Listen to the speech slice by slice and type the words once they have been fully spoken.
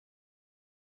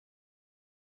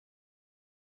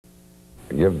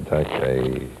give the deck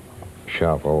a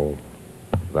shuffle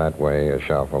that way, a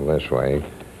shuffle this way,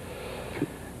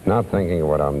 not thinking of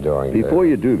what I'm doing. Before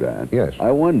you do that, yes, I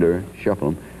wonder,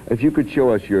 shuffle them, if you could show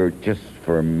us your, just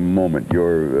for a moment,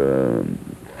 your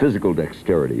physical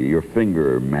dexterity, your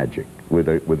finger magic with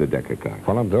a deck of cards.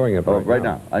 Well, I'm doing it right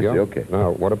now. I see, okay.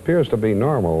 Now, what appears to be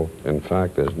normal, in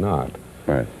fact, is not.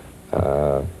 Right.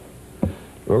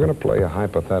 We're going to play a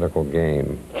hypothetical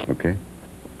game. Okay.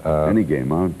 Any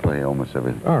game. I would play almost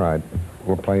everything. All right.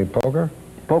 We'll play poker?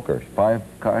 Poker.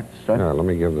 5-card stud? Yeah, let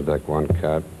me give the deck one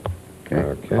cut.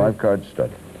 Okay. 5-card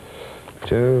stud.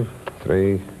 2,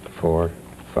 3, 4,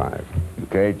 5.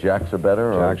 Okay, jacks are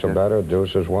better? Jacks are better,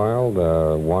 deuce is wild,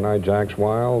 one-eye jack's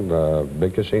wild,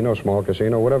 big casino, small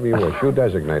casino, whatever you wish. You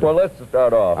designate it. Well, let's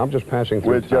start off. I'm just passing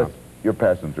through town. You're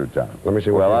passing through town. Let me see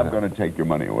what Well, I'm going to take your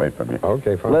money away from you.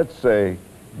 Okay, fine. Let's say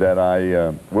that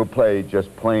I will play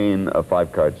just plain a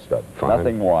 5-card stud. Fine.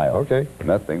 Nothing wild. Okay.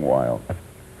 Nothing wild.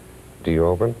 Do you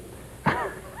open?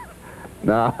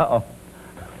 Now,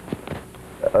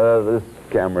 this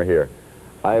camera here.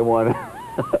 I want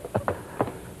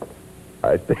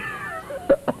I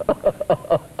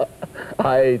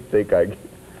think I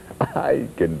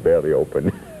can barely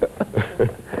open.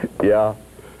 Yeah.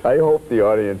 I hope the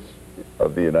audience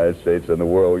of the United States and the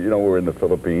world, you know, we're in the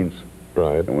Philippines.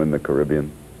 Right. And we're in the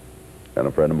Caribbean. And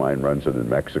a friend of mine runs it in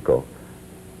Mexico.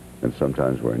 And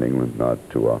sometimes we're in England, not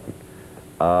too often.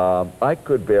 I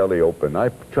could barely open. I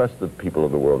trust that people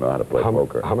of the world know how to play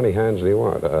poker. How many hands do you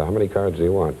want? How many cards do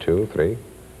you want? 2, 3?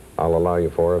 I'll allow you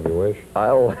 4 if you wish.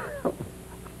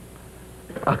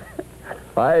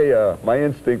 My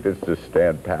instinct is to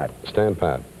stand pat. Stand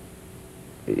pat.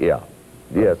 Yeah.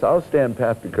 Yes, I'll stand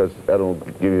pat because that'll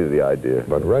give you the idea.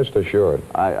 But rest assured.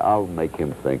 I'll make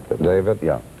him think that... David?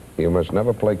 Yeah. You must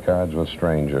never play cards with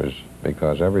strangers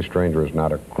because every stranger is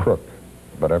not a crook,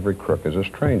 but every crook is a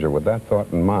stranger. With that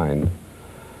thought in mind,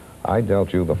 I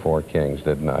dealt you the 4 kings,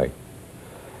 didn't I?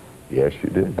 Yes, you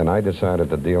did. And I decided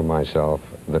to deal myself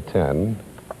the 10,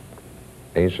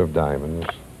 ace of diamonds,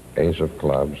 ace of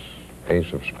clubs,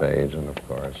 ace of spades, and of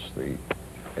course the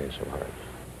ace of hearts.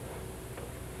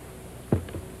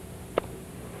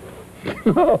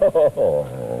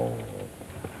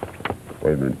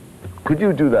 Wait a minute. Could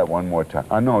you do that one more time?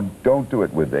 No, don't do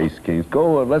it with ace kings.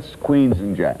 Go, let's queens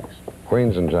and jacks.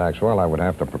 Queens and jacks, well, I would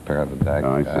have to prepare the deck,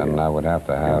 and I would have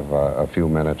to have a few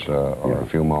minutes or a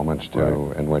few moments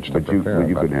in which to prepare. But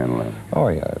you could handle that. Oh,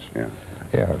 yes. Yeah.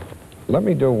 Yeah. Let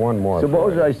me do one more.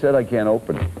 Suppose I said I can't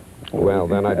open it. Well,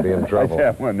 then I'd be in trouble. I'd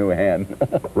have one new hand.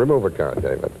 Remove a card,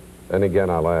 David. And again,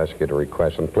 I'll ask you to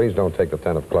request, and please don't take the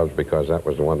 10 of clubs because that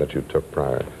was the one that you took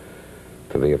prior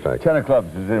to the effect. 10 of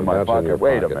clubs is in my pocket.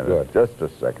 Wait a minute. Good. Just a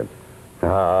second.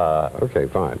 Okay,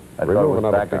 fine. I thought it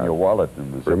was back in your wallet.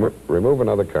 Remove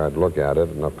another card, look at it,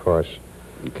 and of course,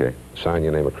 okay, sign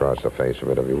your name across the face of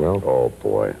it, if you will. Oh,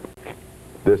 boy.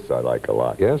 This I like a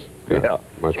lot. Yes? Yeah.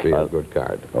 Must be a good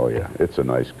card. Oh, yeah. It's a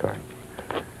nice card.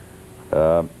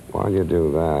 While you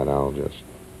do that, I'll just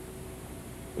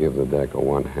give the deck a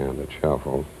one-handed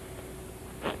shuffle.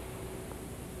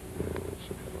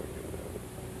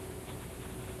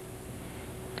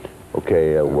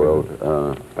 Okay, world.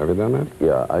 Have you done that?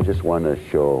 Yeah, I just want to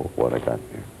show what I got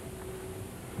here.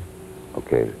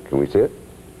 Okay, can we see it?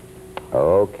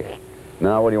 Okay.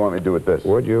 Now, what do you want me to do with this?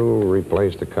 Would you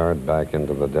replace the card back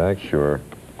into the deck? Sure.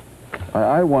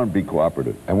 I want to be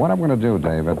cooperative. And what I'm going to do,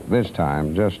 David, this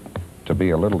time, just to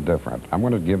be a little different, I'm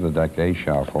going to give the deck a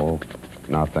shuffle,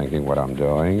 not thinking what I'm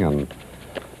doing, and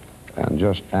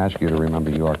just ask you to remember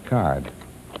your card.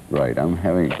 Right,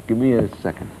 give me a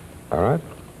second. All right?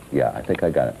 Yeah, I think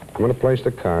I got it. I'm going to place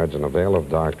the cards in a veil of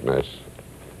darkness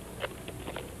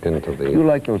into the... You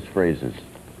like those phrases?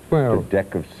 Well... The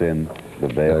deck of sin, the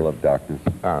veil of darkness.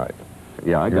 All right.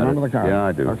 Yeah, I got it. Remember the card? Yeah,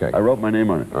 I do. Okay. I wrote my name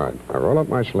on it. All right. I roll up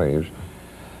my sleeves.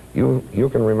 You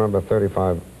can remember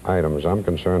 35 items. I'm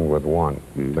concerned with one,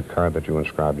 the card that you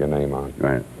inscribe your name on.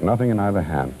 Right. Nothing in either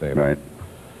hand, David. Right.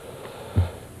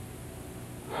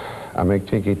 I make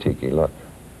tiki-tiki, look.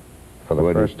 For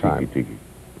the first time. Tiki-tiki?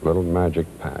 Little magic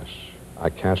pass. I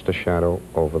cast a shadow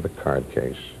over the card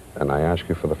case, and I ask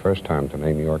you for the first time to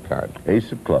name your card.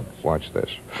 Ace of clubs. Watch this.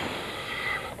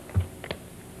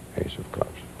 Ace of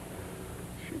clubs.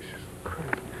 Jesus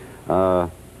Christ.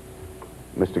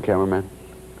 Mr. Cameraman?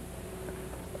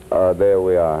 There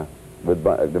we are. With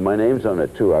my name's on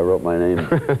it, too. I wrote my name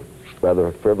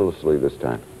rather frivolously this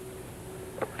time.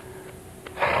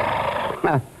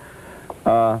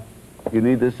 You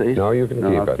need this ace? No, you can keep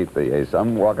it. I'll keep the ace.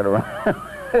 I'm walking around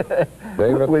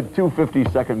David? with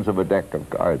 250 seconds of a deck of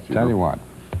cards. Tell you what.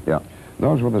 Yeah.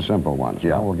 Those were the simple ones.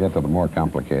 Yeah. Now we'll get to the more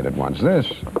complicated ones. This,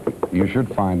 you should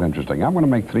find interesting. I'm going to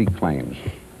make 3 claims.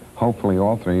 Hopefully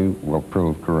all 3 will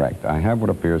prove correct. I have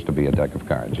what appears to be a deck of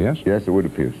cards, yes? Yes, it would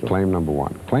appear so. Claim number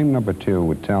 1. Claim number 2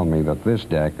 would tell me that this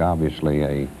deck, obviously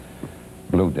a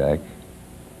blue deck.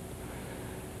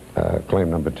 Claim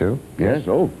number 2. Yes,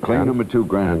 oh, claim number 2,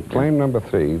 granted. And claim number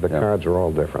 3, the cards are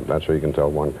all different. That's how you can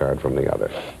tell one card from the other.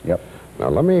 Yep. Now,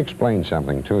 let me explain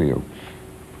something to you.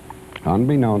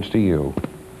 Unbeknownst to you,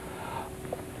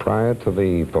 prior to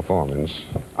the performance,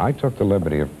 I took the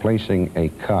liberty of placing a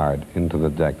card into the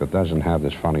deck that doesn't have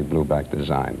this funny blue back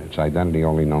design. Its identity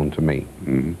only known to me.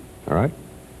 Mm-hmm. All right?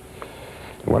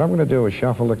 What I'm going to do is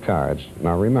shuffle the cards.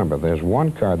 Now, remember, there's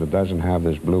one card that doesn't have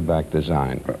this blue back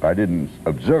design. I didn't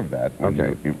observe that.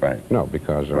 Okay. Right. No,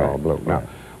 because they're all blue. Right. Now,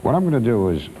 what I'm going to do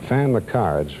is fan the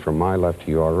cards from my left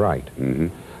to your right. Mm-hmm.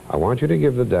 I want you to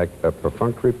give the deck a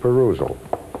perfunctory perusal.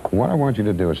 What I want you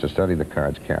to do is to study the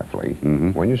cards carefully.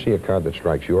 Mm-hmm. When you see a card that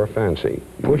strikes your fancy,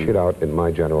 push it out in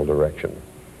my general direction.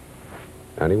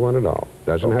 Anyone at all.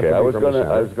 Doesn't have to be I was from the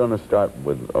center. I was gonna start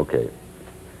with, okay.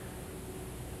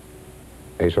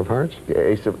 Ace of Hearts? The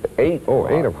Ace of 8. Oh,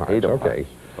 8 of Hearts, Eight of okay.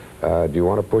 Do you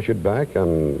want to push it back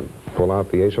and pull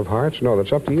out the Ace of Hearts? No,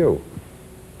 that's up to you.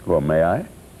 Well, may I?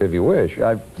 If you wish.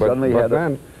 I've suddenly had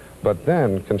But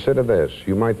then, consider this.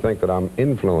 You might think that I'm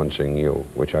influencing you,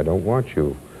 which I don't want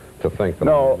you to think that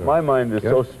No, I'm doing. my mind is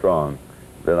Yes? so strong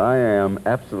that I am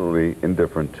absolutely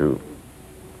indifferent to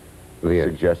The Ace.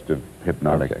 suggestive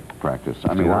hypnotic Okay. practice.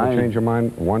 Do you want to change your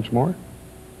mind once more?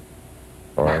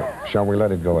 Or shall we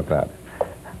let it go at that?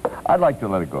 I'd like to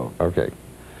let it go. Okay.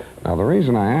 Now, the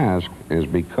reason I ask is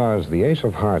because the Ace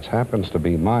of Hearts happens to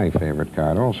be my favorite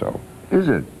card also. Is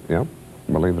it? Yep,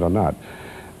 believe it or not.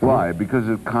 Why? Because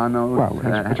it connotes Well,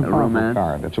 it's a powerful romance?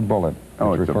 card. It's a bullet.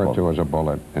 Oh, it's it's a referred to bullet. as a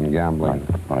bullet in gambling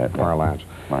Right. parlance.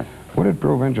 Right. Would it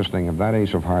prove interesting if that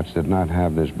Ace of Hearts did not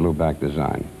have this blue back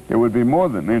design? It would be more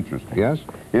than interesting. Yes?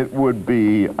 It would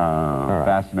be right.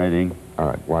 fascinating, All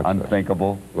right, watch this.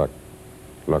 unthinkable. Look,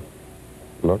 look,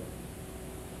 look,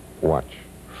 watch.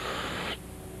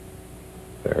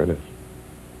 There it is.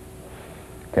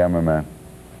 Cameraman,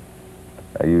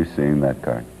 are you seeing that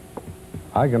card?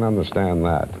 I can understand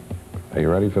that. Are you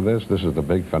ready for this? This is the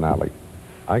big finale.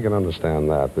 I can understand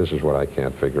that. This is what I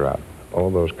can't figure out. All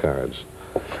those cards.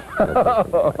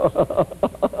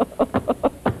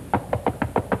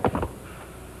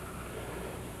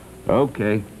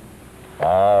 Okay.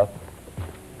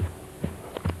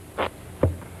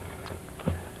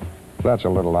 That's a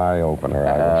little eye-opener,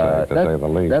 I would say, to say the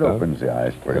least. That huh? opens the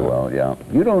eyes pretty well, yeah.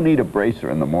 You don't need a bracer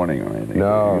in the morning or anything.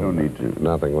 No. You don't need to.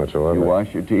 Nothing whatsoever. You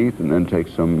wash your teeth and then take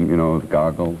some,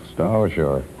 goggles stuff. Oh,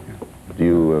 sure. Do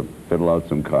you fiddle out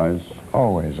some cards?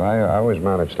 Always. I always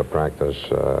manage to practice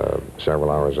several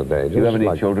hours a day. Do you have Just any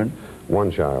like children? One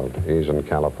child. He's in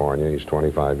California. He's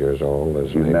 25 years old.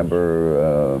 His Do you name is-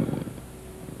 remember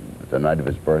the night of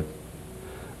his birth?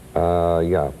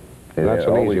 Yeah. That's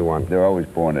an easy one. They're always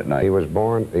born at night. He was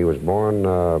born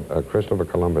Christopher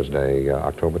Columbus Day,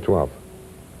 October 12th.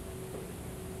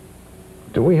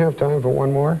 Do we have time for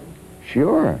one more?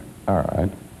 Sure. All right.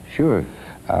 Sure.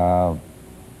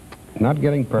 Not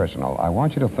getting personal, I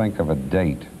want you to think of a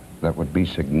date that would be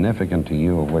significant to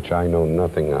you of which I know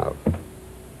nothing of.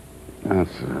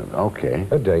 That's okay.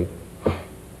 A date.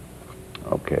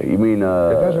 Okay. You mean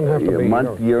doesn't have to be,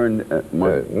 month, year, and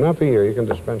month? Not the year, you can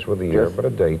dispense with the year, Just- but a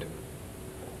date.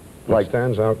 Like- That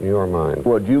stands out in your mind.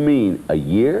 Well, do you mean a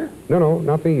year? No,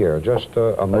 not the year, just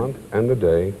a month and a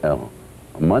day. Oh,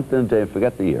 a month and a day.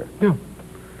 Forget the year. Yeah.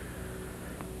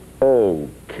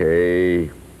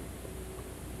 Okay.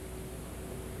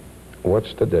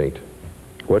 What's the date?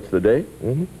 What's the date?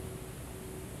 Mm-hmm.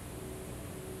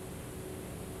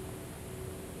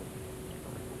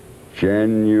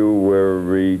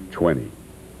 January 20.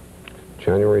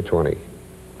 January 20.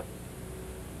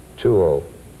 20.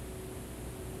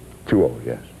 20,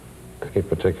 yes. Any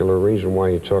particular reason why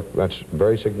you took, that's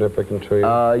very significant to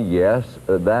you? Yes,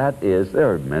 that is,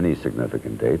 there are many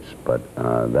significant dates, but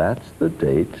that's the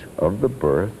date of the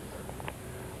birth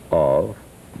of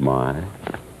my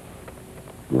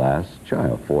last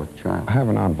child, fourth child. I have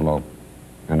an envelope,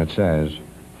 and it says,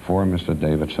 for Mr.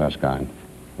 David Susskind.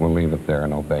 We'll leave it there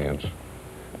in obeyance.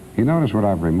 You notice what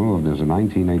I've removed is a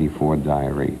 1984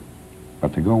 diary.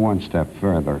 But to go one step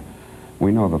further,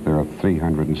 we know that there are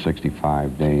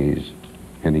 365 days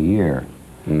in a year.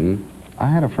 Mm-hmm. I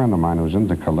had a friend of mine who was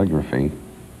into calligraphy.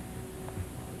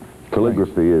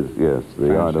 Calligraphy is, yes,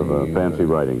 the art of Fancy, fancy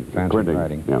writing. fancy printing.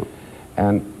 writing. Yeah.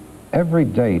 And every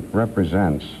date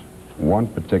represents one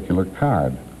particular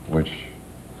card, which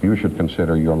you should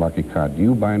consider your lucky card. Do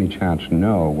you by any chance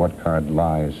know what card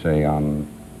lies, say, on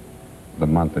the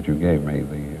month that you gave me?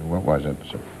 What was it?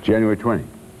 January 20.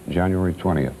 January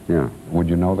 20th. Yeah. Would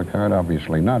you know the card?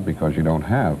 Obviously not, because you don't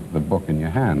have the book in your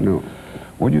hand. No.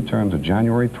 Would you turn to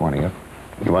January 20th?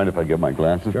 You mind if I get my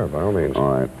glasses? Sure, by all means.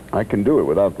 All right. I can do it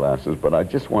without glasses, but I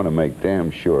just want to make damn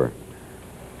sure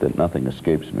that nothing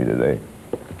escapes me today.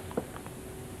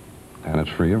 And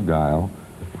it's free of guile.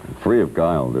 Free of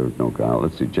guile. There's no guile.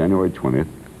 Let's see. January 20th.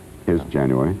 Here's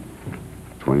January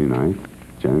 29th.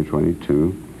 January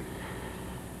 22.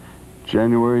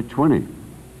 January 20.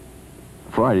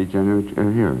 Friday, January...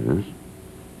 here it is.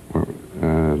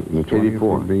 The 20th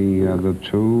 84. would be the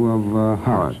two of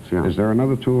hearts. Yeah. Is there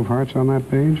another two of hearts on that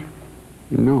page?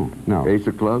 No. No. Ace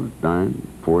of clubs, 9,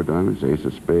 4 diamonds, ace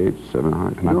of spades, 7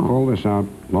 hearts. And I pulled this out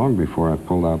long before I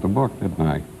pulled out the book, didn't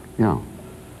I? Yeah.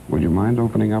 Would you mind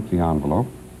opening up the envelope?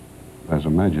 There's a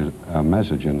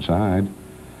message inside.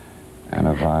 And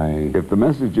if I... If the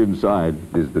message inside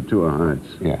is the two of hearts,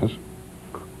 Yes.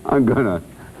 I'm gonna...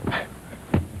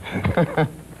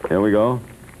 Here we go.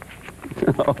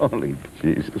 Holy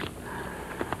Jesus.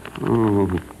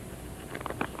 Oh.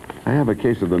 I have a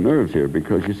case of the nerves here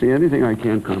because, you see, anything I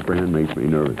can't comprehend makes me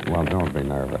nervous. Well, don't be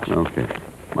nervous. Okay.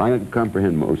 I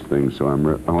comprehend most things, so I'm...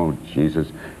 oh,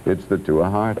 Jesus. It's the two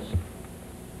of hearts.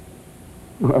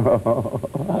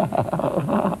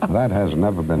 That has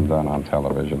never been done on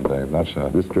television, Dave. That's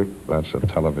This trick? a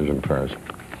television first.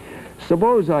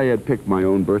 Suppose I had picked my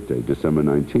own birthday, December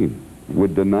 19th.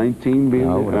 Would the 19 be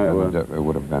No, in it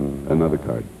would have been... another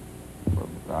card?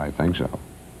 I think so.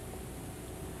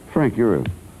 Frank, you're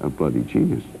a bloody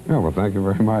genius. Yeah, well, thank you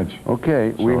very much.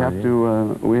 Okay, we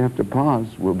Sorry. have to pause.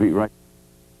 We'll be right...